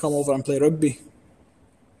netball come over and play rugby.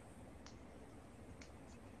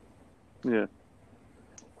 Yeah.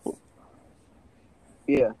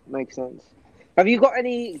 Yeah, makes sense. Have you got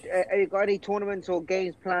any tournaments or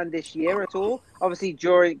games planned this year at all? Obviously,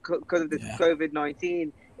 because of the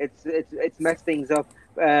COVID-19, it's messed things up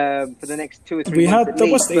for the next 2 or 3 months. We had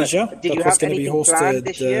the West Asia that was going to be hosted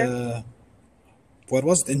this year? Where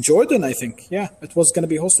was it? In Jordan, I think. Yeah, it was going to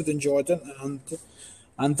be hosted in Jordan,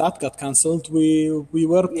 and that got cancelled. We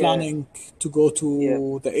were planning to go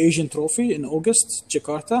to the Asian Trophy in August,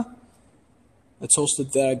 Jakarta. It's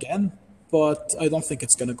hosted there again, but I don't think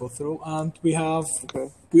it's going to go through. And we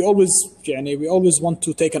always want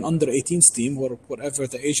to take an under-18s team wherever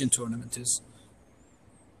the Asian tournament is.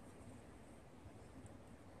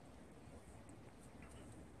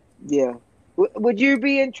 Yeah. Would you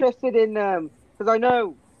be interested in? Because I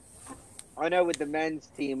know with the men's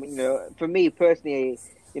team, you know, for me personally,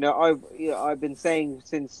 you know, I've been saying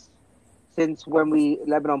since when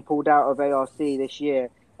Lebanon pulled out of ARC this year,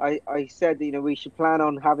 I said that, you know, we should plan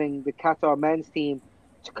on having the Qatar men's team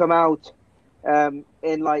to come out to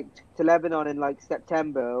Lebanon in like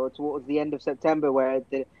September or towards the end of September, where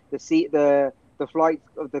the flights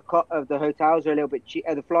of the hotels are a little bit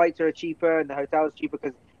cheaper. The flights are cheaper and the hotels are cheaper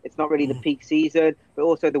because it's not really the peak season, but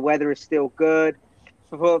also the weather is still good.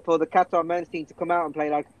 For the Qatar men's team to come out and play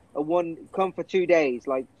like come for 2 days,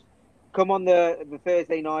 like come on the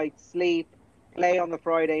Thursday night, sleep, play on the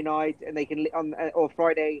Friday night, and they can or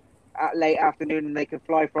Friday at late afternoon, and they can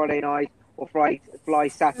fly Friday night or fly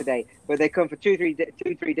Saturday. But they come for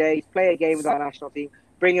 2-3 days, play a game with our national team,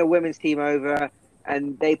 bring a women's team over,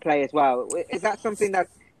 and they play as well. Is that something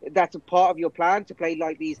that's a part of your plan, to play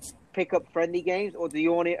like these pick-up friendly games, or do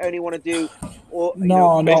you only want to do?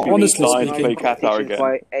 Honestly, play Qatar again.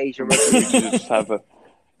 By Asia just have a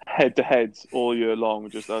head-to-heads all year long,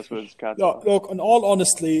 just us versus Qatar. No, look, in all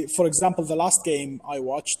honesty, for example, the last game I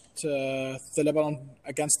watched, the Lebanon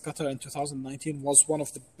against Qatar in 2019, was one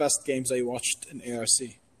of the best games I watched in ARC,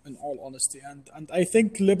 in all honesty. And I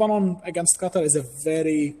think Lebanon against Qatar is a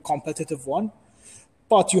very competitive one.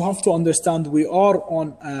 But you have to understand, we are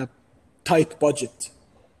on a tight budget.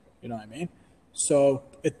 You know what I mean? So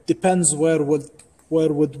it depends where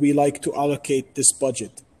would we like to allocate this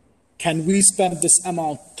budget. Can we spend this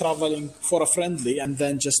amount traveling for a friendly and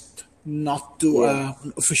then just not do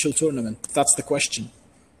an official tournament? That's the question.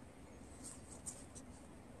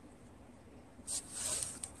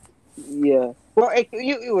 Yeah. Well,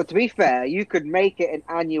 to be fair, you could make it an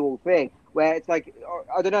annual thing where it's like,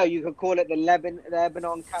 I don't know, you could call it the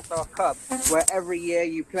Lebanon Qatar Cup, where every year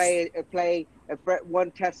you play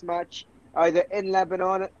one test match either in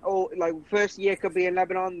Lebanon, or like first year could be in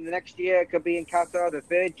Lebanon, the next year it could be in Qatar, the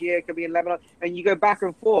third year it could be in Lebanon, and you go back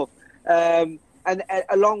and forth. And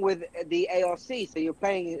along with the ARC, so you're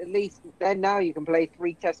playing at least, then now you can play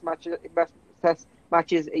 3 test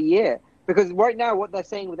matches a year. Because right now what they're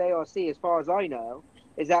saying with ARC, as far as I know,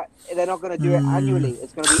 is that they're not going to do it annually.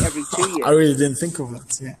 It's going to be every 2 years. I really didn't think of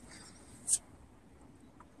that, yeah.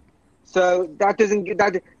 So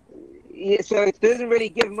so it doesn't really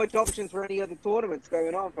give much options for any other tournaments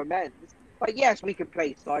going on for men. Like, yes, we could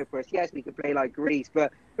play Cyprus. Yes, we could play like Greece.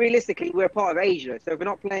 But realistically, we're part of Asia. So if we're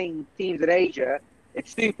not playing teams in Asia,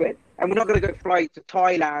 it's stupid. And we're not going to go fly to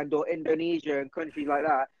Thailand or Indonesia and countries like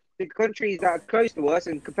that. The countries that are close to us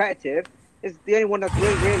and competitive is the only one that's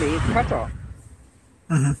doing really is Qatar.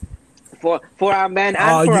 For our men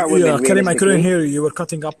and for our women. Yeah, Karim, I couldn't hear you. You were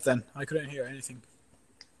cutting up then. I couldn't hear anything.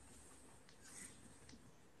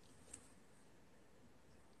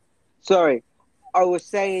 Sorry, I was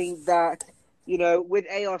saying that, you know, with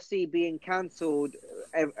ARC being cancelled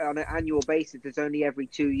on an annual basis, it's only every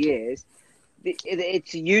 2 years.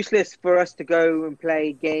 it's useless for us to go and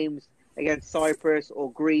play games against Cyprus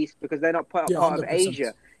or Greece because they're not part of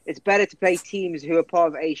Asia. It's better to play teams who are part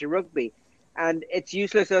of Asia Rugby. And it's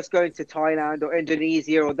useless us going to Thailand or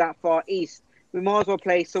Indonesia or that far east. We might as well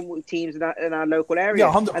play some teams in our local area.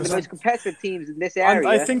 Yeah, 100%. And the most competitive teams in this area. And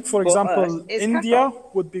I think, for example, India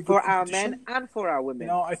would be good for our men and for our women.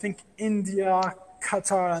 I think India,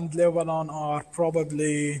 Qatar, and Lebanon are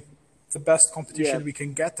probably the best competition we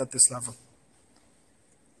can get at this level.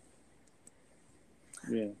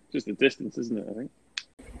 Yeah, just the distance, isn't it? I think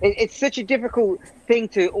it's such a difficult thing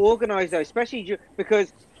to organise, though, especially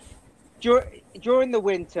because during the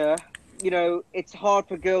winter, it's hard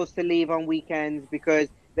for girls to leave on weekends because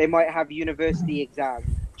they might have university exams.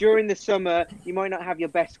 During the summer, you might not have your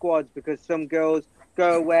best squads because some girls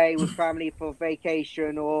go away with family for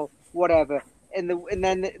vacation or whatever. And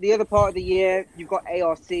then the other part of the year, you've got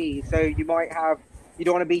ARC, so you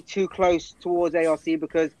don't want to be too close towards ARC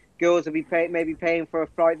because girls will be maybe paying for a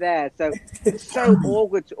flight there. So it's so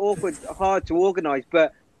awkward, hard to organise,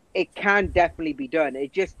 but it can definitely be done.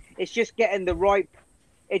 It's just getting the right.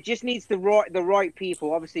 It just needs the right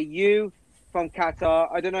people. Obviously, you from Qatar.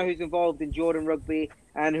 I don't know who's involved in Jordan Rugby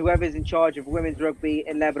and whoever's in charge of women's rugby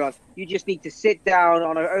in Lebanon. You just need to sit down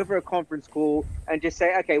over a conference call and just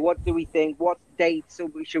say, okay, what do we think? What dates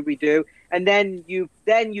should we do? And then you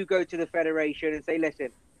go to the federation and say, listen,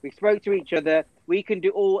 we spoke to each other. We can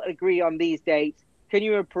all agree on these dates. Can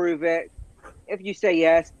you approve it? If you say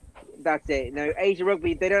yes, that's it. Asia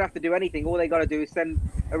Rugby, they don't have to do anything. All they got to do is send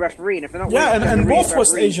a referee. And if they're not and both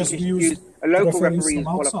West Asians use a local referee who's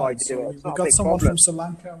qualified to do it. We got someone from Sri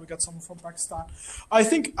Lanka. We got someone from Pakistan. I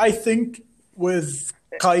think with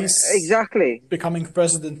Qais becoming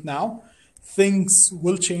president now, things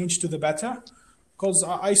will change to the better. Because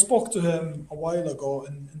I spoke to him a while ago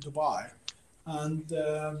in Dubai, and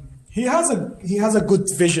he has a good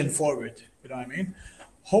vision forward. You know what I mean?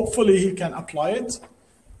 Hopefully he can apply it.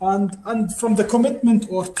 And from the commitment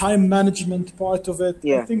or time management part of it,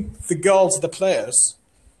 I think the girls, the players,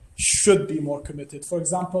 should be more committed. For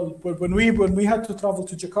example, when we had to travel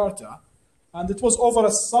to Jakarta, and it was over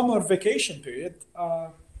a summer vacation period,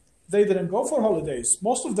 they didn't go for holidays.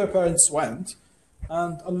 Most of their parents went,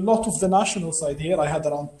 and a lot of the national side here, I had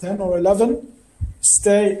around 10 or 11,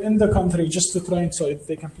 stay in the country just to train so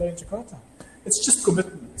they can play in Jakarta. It's just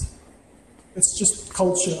commitment. It's just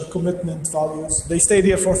culture, commitment, values. They stayed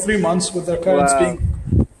here for 3 months with their parents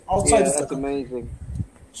being outside of the country. Amazing.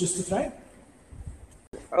 Just to train.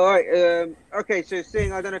 All right. Okay, so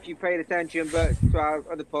I don't know if you paid attention, but to our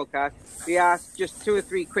other podcast, we asked just 2 or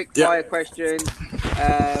 3 quick fire questions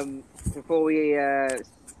before we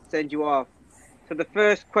send you off. So the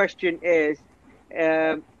first question is,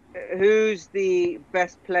 who's the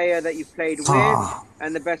best player that you've played with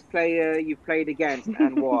and the best player you've played against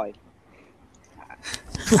and why?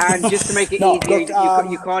 And just to make it easier,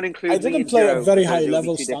 you can't include. I didn't play at very high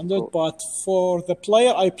level standard, but for the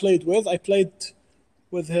player I played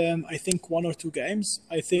with him, I think 1 or 2 games.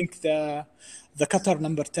 I think the Qatar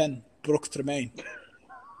number 10, Brooke Tremaine.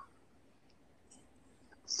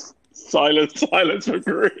 Silence for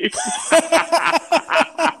grief.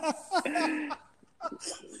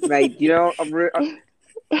 Mate,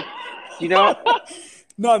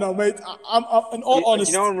 No, mate. I'm in all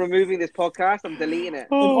honesty. I'm removing this podcast. I'm deleting it.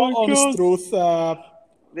 In all honest truth,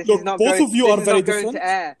 both of you are very different.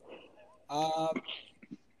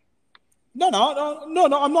 No,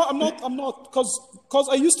 I'm not, because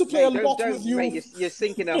I used to play a lot with you. Mate, you're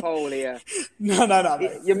sinking a hole here. No.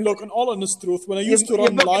 Look, in all honest truth, when I used to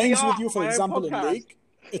run lines with you, for example, in league,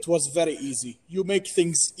 it was very easy. You make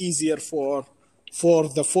things easier for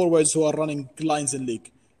the forwards who are running lines in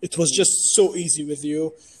league. It was just so easy with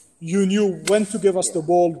you. You knew when to give us the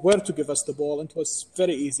ball, where to give us the ball, and it was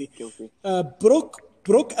very easy.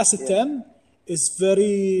 Brooke as a 10 is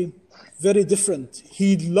very, very different.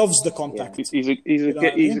 He loves the contact. He's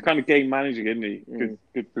a kind of game manager, isn't he?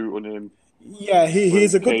 Good boot on him. Yeah,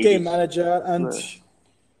 he's a good game manager,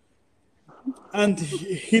 and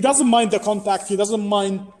he doesn't mind the contact. He doesn't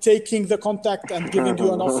mind taking the contact and giving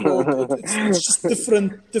you an offload. It's just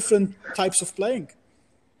different types of playing.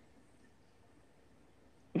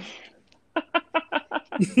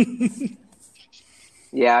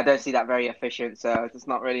 Yeah, I don't see that very efficient, so it's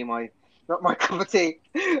not really not my cup of tea.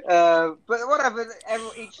 But whatever,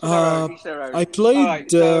 each their own. I played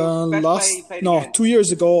 2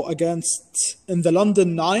 years ago in the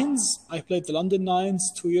London Nines. I played the London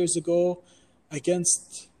Nines 2 years ago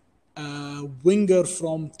against a winger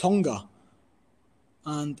from Tonga.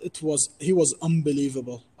 and he was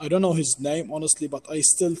unbelievable. I don't know his name honestly, but I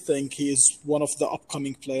still think he is one of the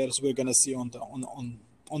upcoming players we're gonna see on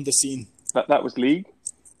the scene. That was League?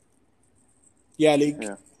 Yeah, League.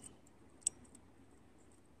 Yeah.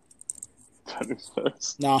 Tanous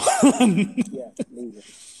Ferris. No. Yeah, League.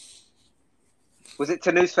 Was it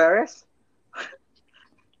Tanous Ferris?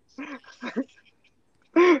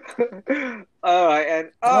 All right,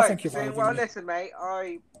 and thank you for having me. Listen, mate.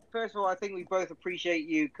 First of all, I think we both appreciate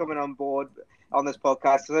you coming on board on this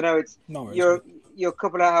podcast, because I know you're a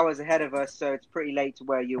couple of hours ahead of us, so it's pretty late to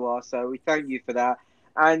where you are. So we thank you for that.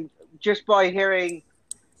 And just by hearing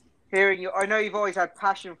you, I know you've always had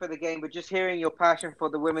passion for the game, but just hearing your passion for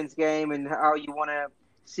the women's game and how you want to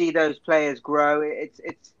see those players grow, it's.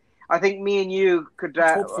 I think me and you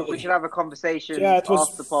we should have a conversation after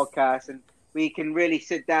the podcast, and we can really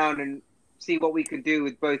sit down and see what we can do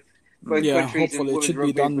with both countries and women's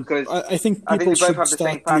rugby, done. Because I think we both have the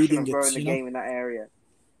same passion of growing the game in that area.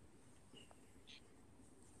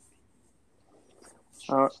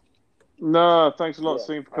 No, thanks a lot,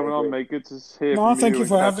 Steve, for coming on, mate. Good to hear from you. Thank you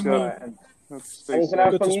for having me. Good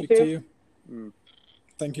to speak to you.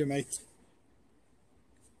 Thank you, mate.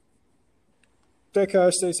 Take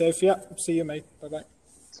care, stay safe. Yeah, see you, mate. Bye-bye.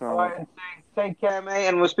 All right, take care, mate,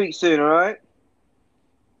 and we'll speak soon, all right?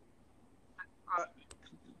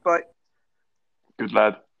 Bye. Good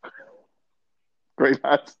lad. Great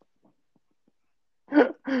lad.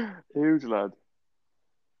 Huge lad.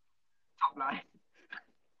 Top lad.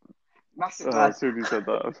 Massive lad. As soon as you said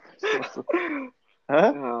that.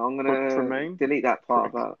 I'm going to delete that part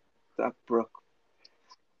about that Brooke.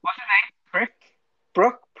 What's her name?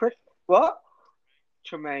 Prick? What?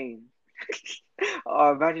 Tremaine.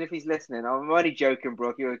 Oh, imagine if he's listening. I'm only joking,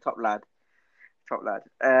 Brooke. You're a top lad.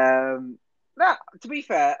 Nah, to be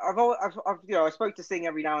fair, I spoke to Singh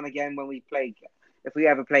every now and again when if we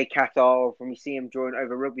ever play Qatar, or when we see him drawing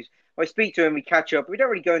over rugby. I speak to him, we catch up. We don't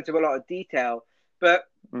really go into a lot of detail, but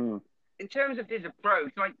in terms of his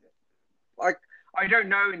approach, I don't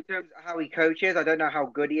know in terms of how he coaches. I don't know how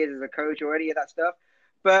good he is as a coach or any of that stuff.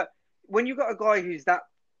 But when you've got a guy who's that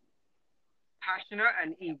passionate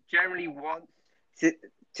and he generally wants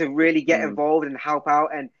to really get involved and help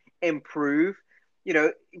out and improve,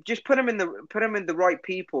 just put him in the right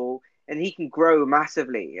people and he can grow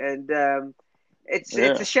massively. And it's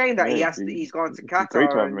a shame that he's gone to Qatar.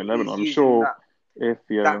 Great to have him in Lebanon. I'm sure if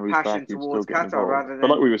he's back, he'd still get involved.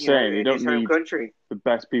 But like we were saying, you don't need the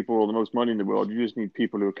best people or the most money in the world. You just need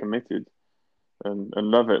people who are committed and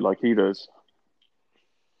love it like he does.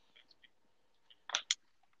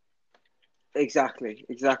 Exactly.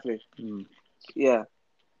 Yeah.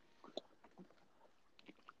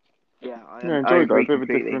 Yeah, I enjoyed that. A bit of a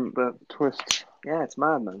different twist. Yeah, it's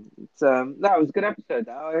mad, man. It was a good episode.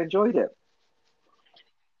 I enjoyed it.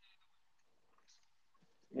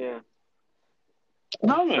 Yeah.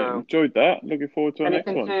 No, man, enjoyed that. Looking forward to our next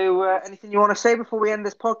one. Anything you want to say before we end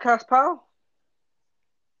this podcast, pal?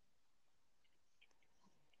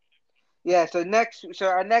 Yeah. So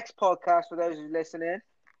our next podcast, for those who are listening,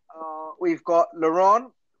 we've got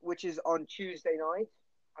Laurent, which is on Tuesday night.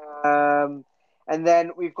 And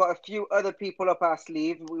then we've got a few other people up our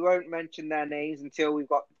sleeve. We won't mention their names until we've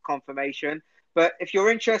got confirmation. But if you're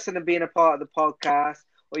interested in being a part of the podcast,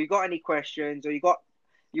 or you got any questions, or you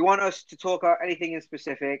want us to talk about anything in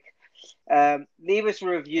specific, leave us a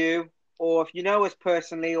review. Or if you know us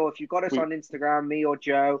personally, or if you've got us on Instagram, me or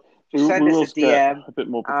Joe, just send us a DM. A bit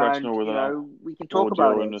more professional with our we can talk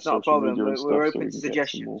about it. It's not a problem. We're open to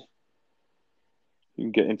suggestions. You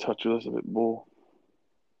can get in touch with us a bit more.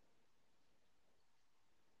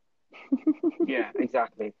 Yeah,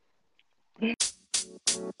 exactly.